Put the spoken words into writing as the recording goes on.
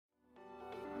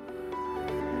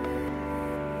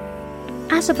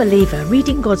As a believer,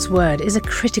 reading God's Word is a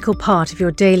critical part of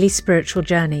your daily spiritual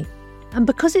journey. And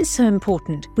because it's so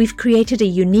important, we've created a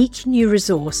unique new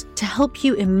resource to help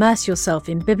you immerse yourself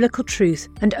in biblical truth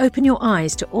and open your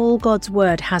eyes to all God's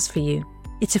Word has for you.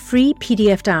 It's a free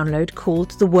PDF download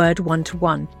called The Word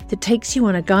 1-to-1 that takes you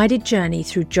on a guided journey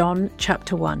through John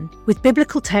chapter 1. With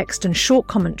biblical text and short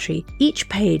commentary, each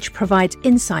page provides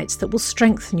insights that will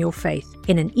strengthen your faith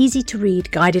in an easy-to-read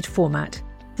guided format.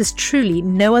 There's truly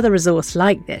no other resource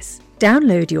like this.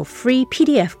 Download your free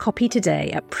PDF copy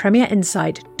today at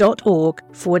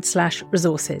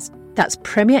premierinsight.org/resources. That's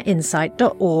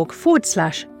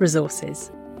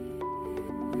premierinsight.org/resources.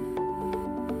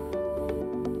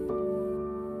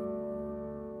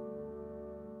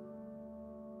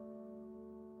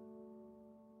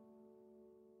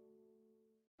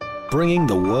 Bringing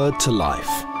the Word to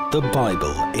life. The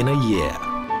Bible in a year.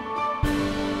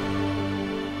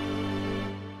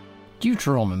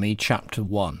 Deuteronomy chapter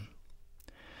 1.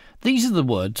 These are the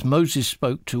words Moses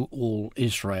spoke to all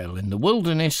Israel in the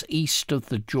wilderness east of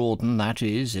the Jordan, that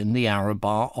is, in the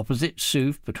Arabah, opposite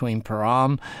Suf, between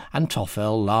Paran and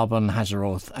Tophel, Laban,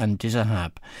 Hazeroth and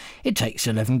Dizahab. It takes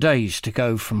 11 days to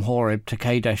go from Horeb to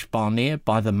Kadesh Barnea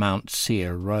by the Mount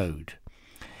Seir road.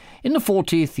 In the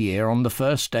 40th year, on the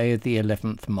first day of the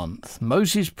 11th month,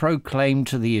 Moses proclaimed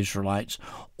to the Israelites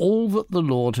all that the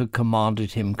Lord had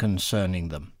commanded him concerning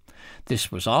them.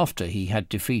 This was after he had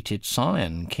defeated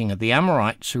Sihon, king of the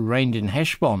Amorites, who reigned in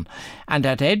Heshbon, and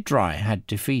at Edrei had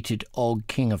defeated Og,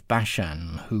 king of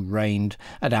Bashan, who reigned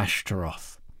at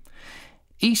Ashtaroth.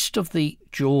 East of the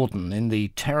Jordan, in the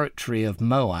territory of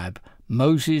Moab,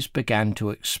 Moses began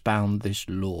to expound this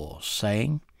law,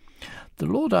 saying, "The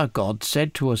Lord our God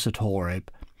said to us at Horeb,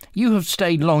 'You have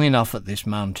stayed long enough at this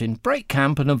mountain. Break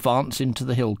camp and advance into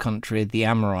the hill country of the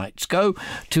Amorites. Go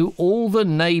to all the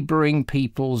neighbouring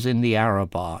peoples in the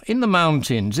Arabah, in the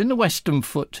mountains, in the western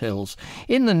foothills,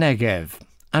 in the Negev,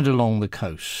 and along the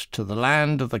coast, to the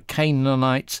land of the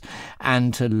Canaanites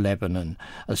and to Lebanon,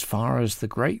 as far as the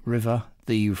great river,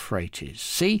 the Euphrates.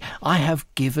 See, I have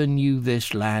given you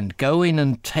this land. Go in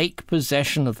and take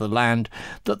possession of the land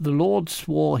that the Lord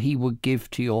swore he would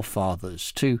give to your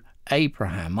fathers, to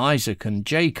Abraham, Isaac, and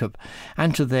Jacob,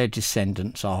 and to their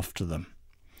descendants after them.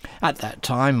 At that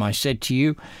time I said to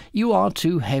you, you are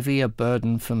too heavy a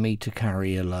burden for me to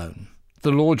carry alone.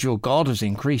 The Lord your God has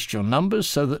increased your numbers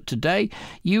so that today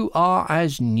you are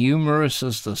as numerous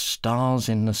as the stars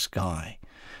in the sky.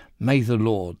 May the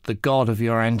Lord, the God of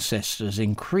your ancestors,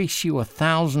 increase you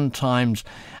 1,000 times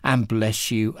and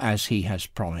bless you as he has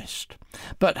promised.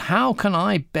 But how can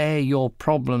I bear your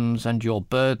problems and your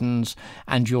burdens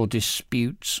and your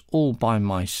disputes all by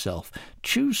myself?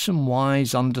 Choose some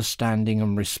wise, understanding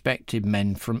and respected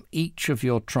men from each of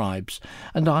your tribes,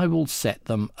 and I will set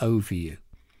them over you."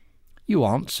 You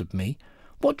answered me,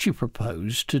 "What you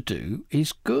propose to do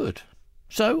is good."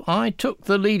 So I took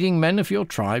the leading men of your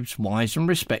tribes, wise and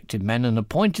respected men, and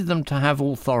appointed them to have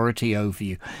authority over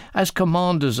you, as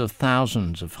commanders of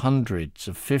thousands, of hundreds,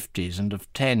 of 50s, and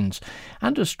of 10s,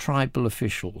 and as tribal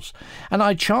officials. And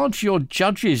I charged your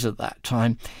judges at that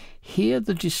time, hear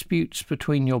the disputes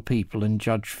between your people and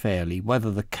judge fairly,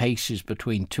 whether the case is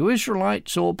between two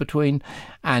Israelites or between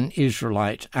an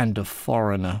Israelite and a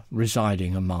foreigner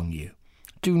residing among you.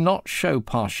 Do not show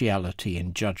partiality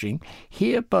in judging.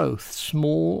 Hear both,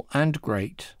 small and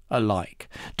great, alike.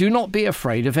 Do not be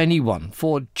afraid of anyone,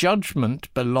 for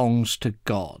judgment belongs to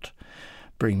God.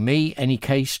 Bring me any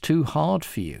case too hard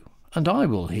for you, and I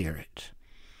will hear it.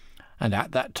 And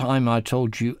at that time I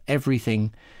told you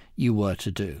everything you were to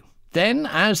do. Then,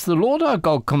 as the Lord our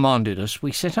God commanded us,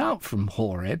 we set out from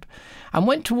Horeb and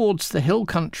went towards the hill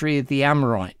country of the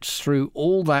Amorites through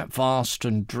all that vast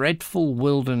and dreadful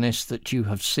wilderness that you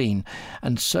have seen,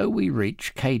 and so we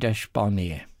reached Kadesh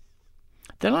Barnea.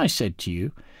 Then I said to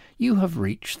you, you have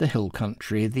reached the hill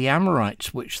country of the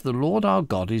Amorites, which the Lord our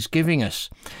God is giving us.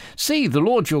 See, the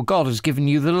Lord your God has given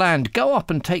you the land. Go up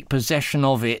and take possession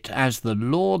of it, as the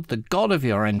Lord, the God of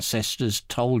your ancestors,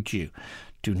 told you.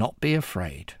 Do not be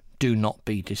afraid. Do not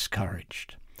be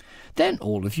discouraged. Then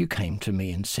all of you came to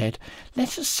me and said,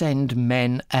 let us send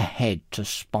men ahead to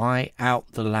spy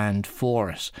out the land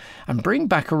for us, and bring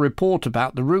back a report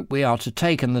about the route we are to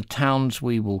take and the towns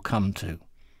we will come to.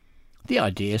 The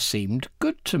idea seemed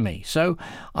good to me, so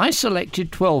I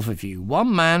selected 12 of you,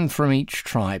 1 man from each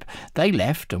tribe. They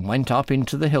left and went up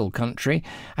into the hill country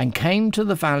and came to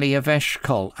the valley of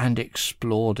Eshcol and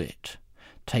explored it.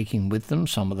 Taking with them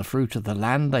some of the fruit of the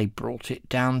land, they brought it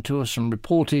down to us and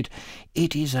reported,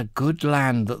 it is a good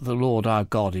land that the Lord our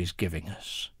God is giving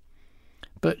us.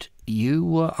 But you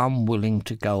were unwilling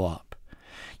to go up.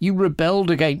 You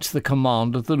rebelled against the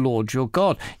command of the Lord your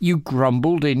God. You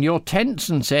grumbled in your tents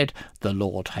and said, 'The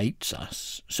Lord hates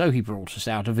us.' So he brought us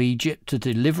out of Egypt to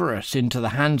deliver us into the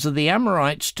hands of the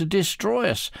Amorites to destroy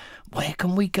us. Where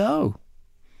can we go?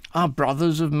 Our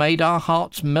brothers have made our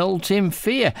hearts melt in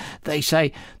fear. They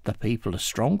say, 'The people are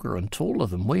stronger and taller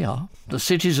than we are. The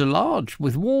cities are large,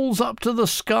 with walls up to the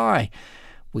sky.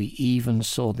 We even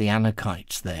saw the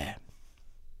Anakites there.'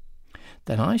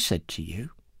 Then I said to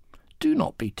you, 'Do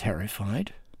not be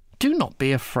terrified. Do not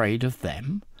be afraid of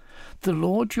them. The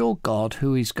Lord your God,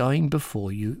 who is going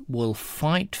before you, will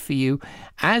fight for you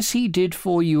as he did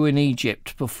for you in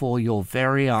Egypt before your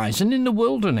very eyes and in the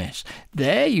wilderness.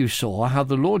 There you saw how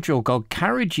the Lord your God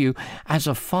carried you as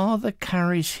a father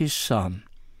carries his son,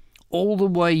 all the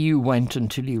way you went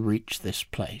until you reached this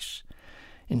place.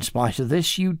 In spite of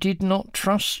this, you did not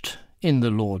trust in the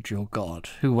Lord your God,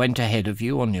 who went ahead of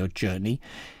you on your journey,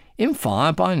 in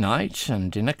fire by night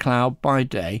and in a cloud by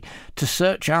day, to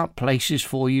search out places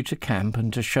for you to camp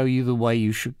and to show you the way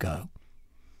you should go.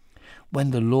 When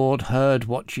the Lord heard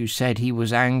what you said, he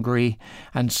was angry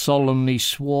and solemnly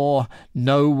swore,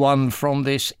 'No one from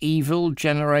this evil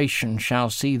generation shall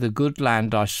see the good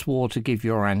land I swore to give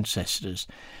your ancestors,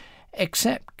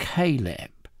 except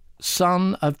Caleb,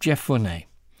 son of Jephunneh.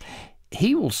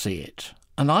 He will see it,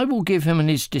 and I will give him and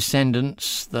his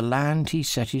descendants the land he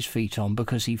set his feet on,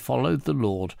 because he followed the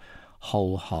Lord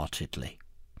wholeheartedly.'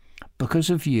 Because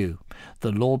of you,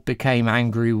 the Lord became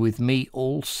angry with me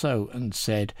also and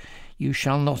said, 'You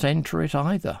shall not enter it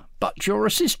either, but your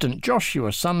assistant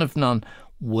Joshua, son of Nun,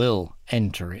 will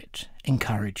enter it.'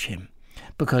 Encourage him,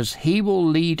 because he will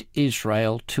lead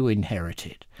Israel to inherit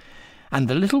it. And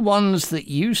the little ones that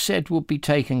you said would be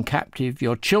taken captive,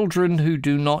 your children who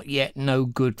do not yet know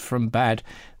good from bad,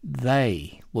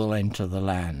 they will enter the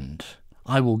land.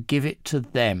 I will give it to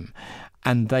them,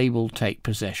 and they will take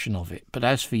possession of it. But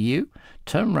as for you,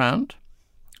 turn round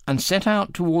and set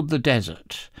out toward the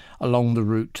desert along the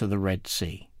route to the Red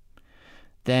Sea."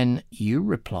 Then you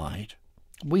replied,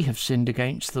 "We have sinned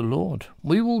against the Lord.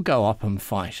 We will go up and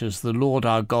fight as the Lord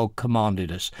our God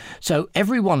commanded us." So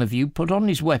every one of you put on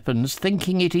his weapons,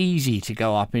 thinking it easy to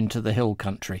go up into the hill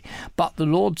country. But the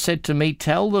Lord said to me,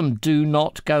 "Tell them, do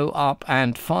not go up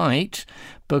and fight,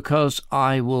 because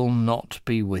I will not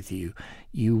be with you.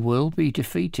 You will be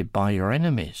defeated by your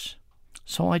enemies."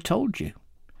 So I told you.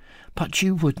 But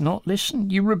you would not listen.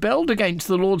 You rebelled against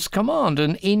the Lord's command,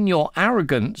 and in your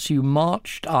arrogance you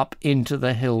marched up into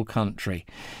the hill country.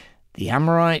 The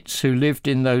Amorites who lived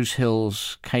in those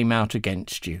hills came out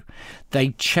against you. They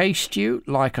chased you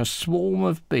like a swarm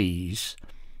of bees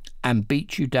and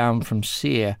beat you down from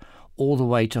Seir all the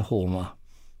way to Hormah.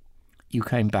 You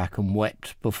came back and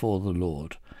wept before the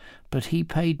Lord, but he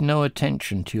paid no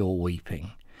attention to your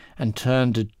weeping and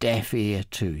turned a deaf ear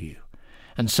to you.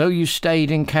 And so you stayed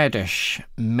in Kadesh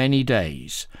many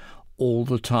days, all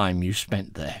the time you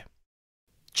spent there.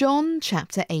 John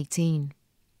chapter 18.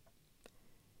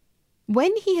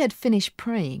 When he had finished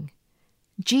praying,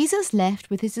 Jesus left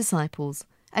with his disciples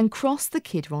and crossed the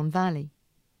Kidron Valley.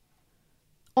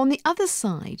 On the other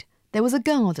side there was a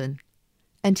garden,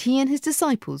 and he and his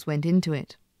disciples went into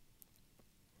it.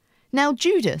 Now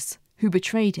Judas, who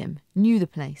betrayed him, knew the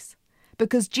place,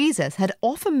 because Jesus had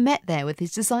often met there with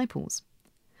his disciples.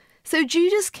 So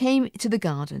Judas came to the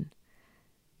garden,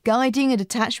 guiding a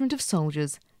detachment of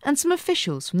soldiers and some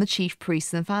officials from the chief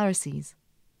priests and Pharisees.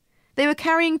 They were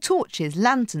carrying torches,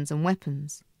 lanterns, and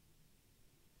weapons.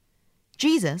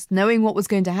 Jesus, knowing what was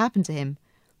going to happen to him,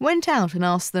 went out and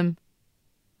asked them,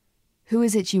 "Who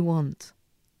is it you want?"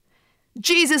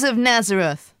 "Jesus of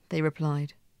Nazareth," they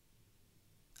replied.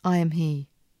 "I am he,"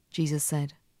 Jesus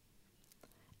said.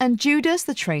 And Judas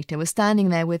the traitor was standing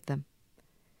there with them.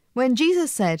 When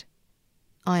Jesus said,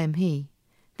 "I am he,"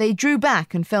 they drew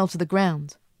back and fell to the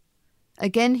ground.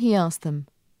 Again he asked them,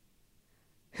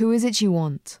 "Who is it you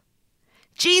want?"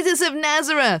 "Jesus of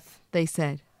Nazareth," they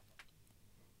said.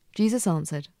 Jesus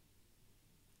answered,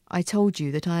 "I told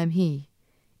you that I am he.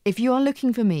 If you are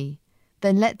looking for me,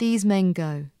 then let these men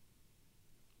go."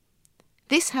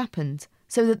 This happened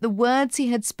so that the words he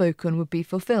had spoken would be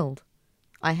fulfilled.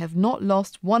 "I have not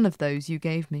lost one of those you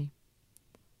gave me."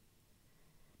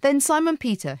 Then Simon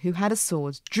Peter, who had a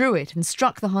sword, drew it and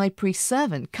struck the high priest's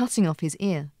servant, cutting off his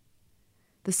ear.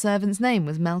 The servant's name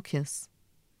was Malchus.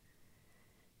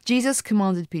 Jesus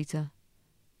commanded Peter,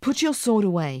 "Put your sword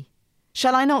away.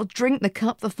 Shall I not drink the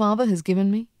cup the Father has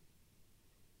given me?"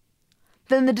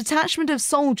 Then the detachment of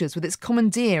soldiers with its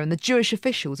commandeer and the Jewish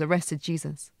officials arrested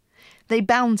Jesus. They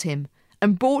bound him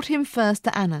and brought him first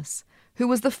to Annas, who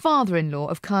was the father-in-law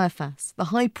of Caiaphas, the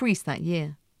high priest that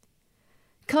year.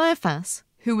 Caiaphas,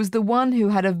 who was the one who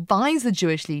had advised the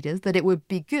Jewish leaders that it would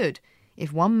be good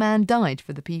if one man died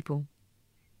for the people.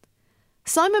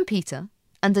 Simon Peter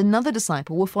and another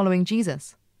disciple were following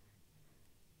Jesus.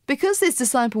 Because this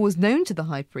disciple was known to the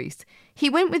high priest, he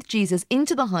went with Jesus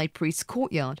into the high priest's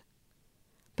courtyard.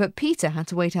 But Peter had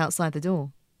to wait outside the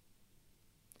door.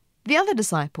 The other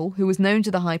disciple, who was known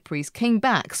to the high priest, came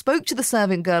back, spoke to the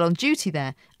servant girl on duty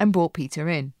there, and brought Peter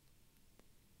in.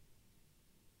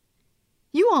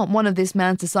 "You aren't one of this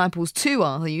man's disciples too,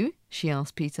 are you?" she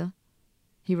asked Peter.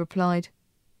 He replied,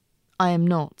 "I am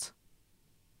not."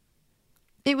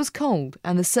 It was cold,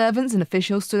 and the servants and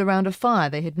officials stood around a fire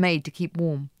they had made to keep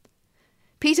warm.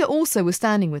 Peter also was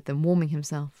standing with them, warming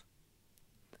himself.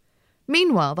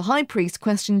 Meanwhile, the high priest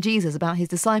questioned Jesus about his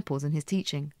disciples and his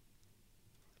teaching.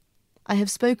 "I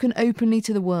have spoken openly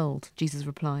to the world," Jesus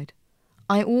replied.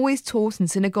 "I always taught in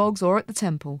synagogues or at the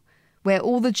temple, where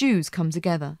all the Jews come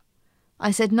together.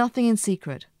 I said nothing in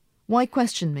secret. Why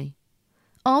question me?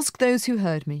 Ask those who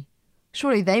heard me.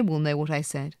 Surely they will know what I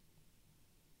said."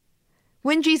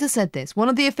 When Jesus said this, one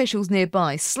of the officials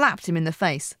nearby slapped him in the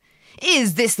face.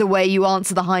 "Is this the way you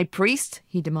answer the high priest?"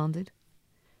 he demanded.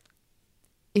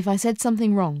 "If I said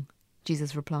something wrong,"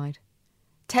 Jesus replied,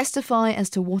 "testify as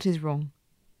to what is wrong.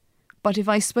 But if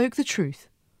I spoke the truth,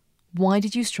 why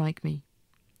did you strike me?"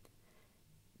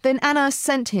 Then Annas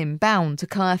sent him bound to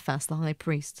Caiaphas the high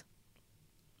priest.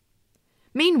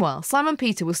 Meanwhile, Simon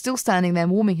Peter was still standing there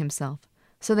warming himself,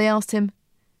 so they asked him,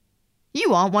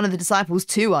 "You aren't one of the disciples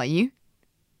too, are you?"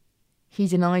 He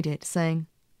denied it, saying,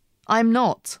 "I am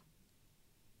not."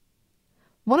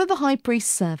 One of the high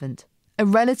priest's servants, a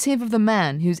relative of the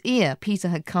man whose ear Peter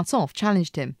had cut off,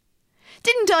 challenged him.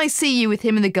 "Didn't I see you with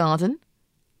him in the garden?"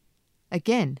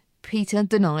 Again, Peter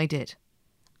denied it,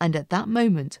 and at that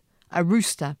moment a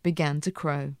rooster began to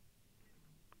crow.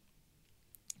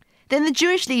 Then the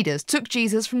Jewish leaders took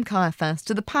Jesus from Caiaphas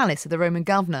to the palace of the Roman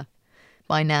governor.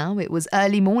 By now it was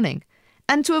early morning,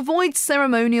 and to avoid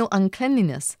ceremonial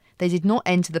uncleanliness, they did not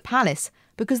enter the palace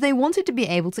because they wanted to be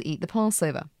able to eat the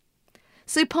Passover.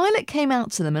 So Pilate came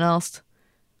out to them and asked,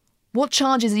 "What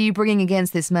charges are you bringing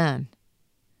against this man?"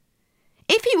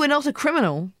 "If he were not a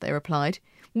criminal," they replied,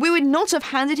 "we would not have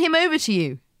handed him over to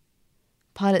you."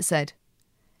 Pilate said,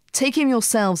 "Take him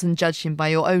yourselves and judge him by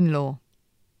your own law."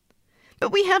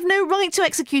 "But we have no right to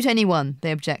execute anyone,"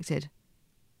 they objected.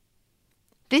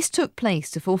 This took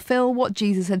place to fulfill what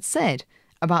Jesus had said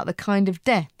about the kind of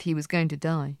death he was going to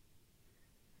die.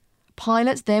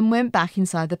 Pilate then went back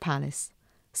inside the palace,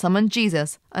 summoned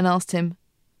Jesus and asked him,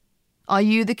 "Are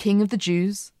you the king of the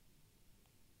Jews?"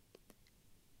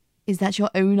 "Is that your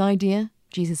own idea?"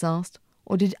 Jesus asked,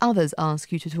 "or did others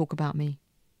ask you to talk about me?"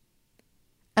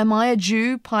 "Am I a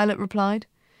Jew?" Pilate replied.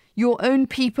 "Your own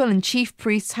people and chief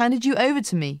priests handed you over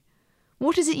to me.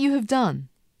 What is it you have done?"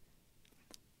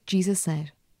 Jesus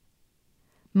said,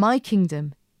 "My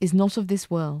kingdom is not of this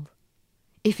world.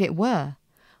 If it were,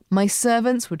 my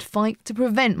servants would fight to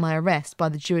prevent my arrest by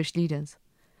the Jewish leaders.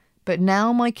 But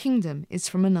now my kingdom is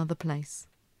from another place."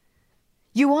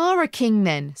 "You are a king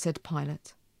then," said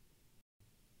Pilate.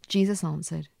 Jesus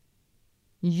answered,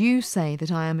 "You say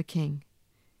that I am a king.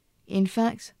 In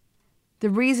fact, the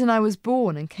reason I was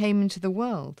born and came into the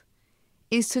world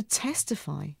is to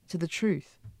testify to the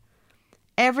truth.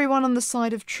 Everyone on the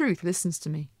side of truth listens to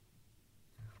me."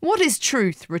 "What is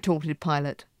truth?" retorted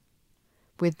Pilate.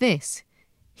 With this,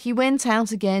 he went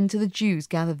out again to the Jews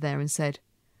gathered there and said,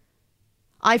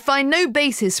 "I find no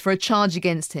basis for a charge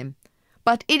against him,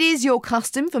 but it is your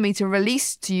custom for me to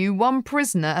release to you one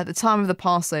prisoner at the time of the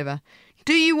Passover.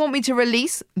 Do you want me to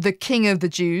release the King of the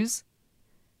Jews?"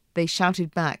 They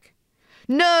shouted back,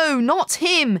 "No, not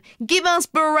him! Give us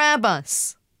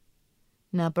Barabbas!"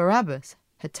 Now Barabbas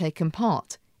had taken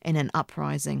part in an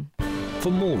uprising.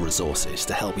 For more resources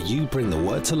to help you bring the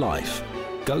word to life,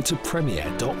 go to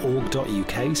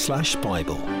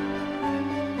premier.org.uk/Bible.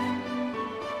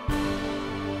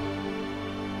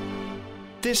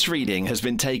 This reading has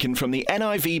been taken from the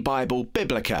NIV Bible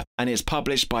Biblica and is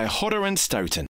published by Hodder and Stoughton.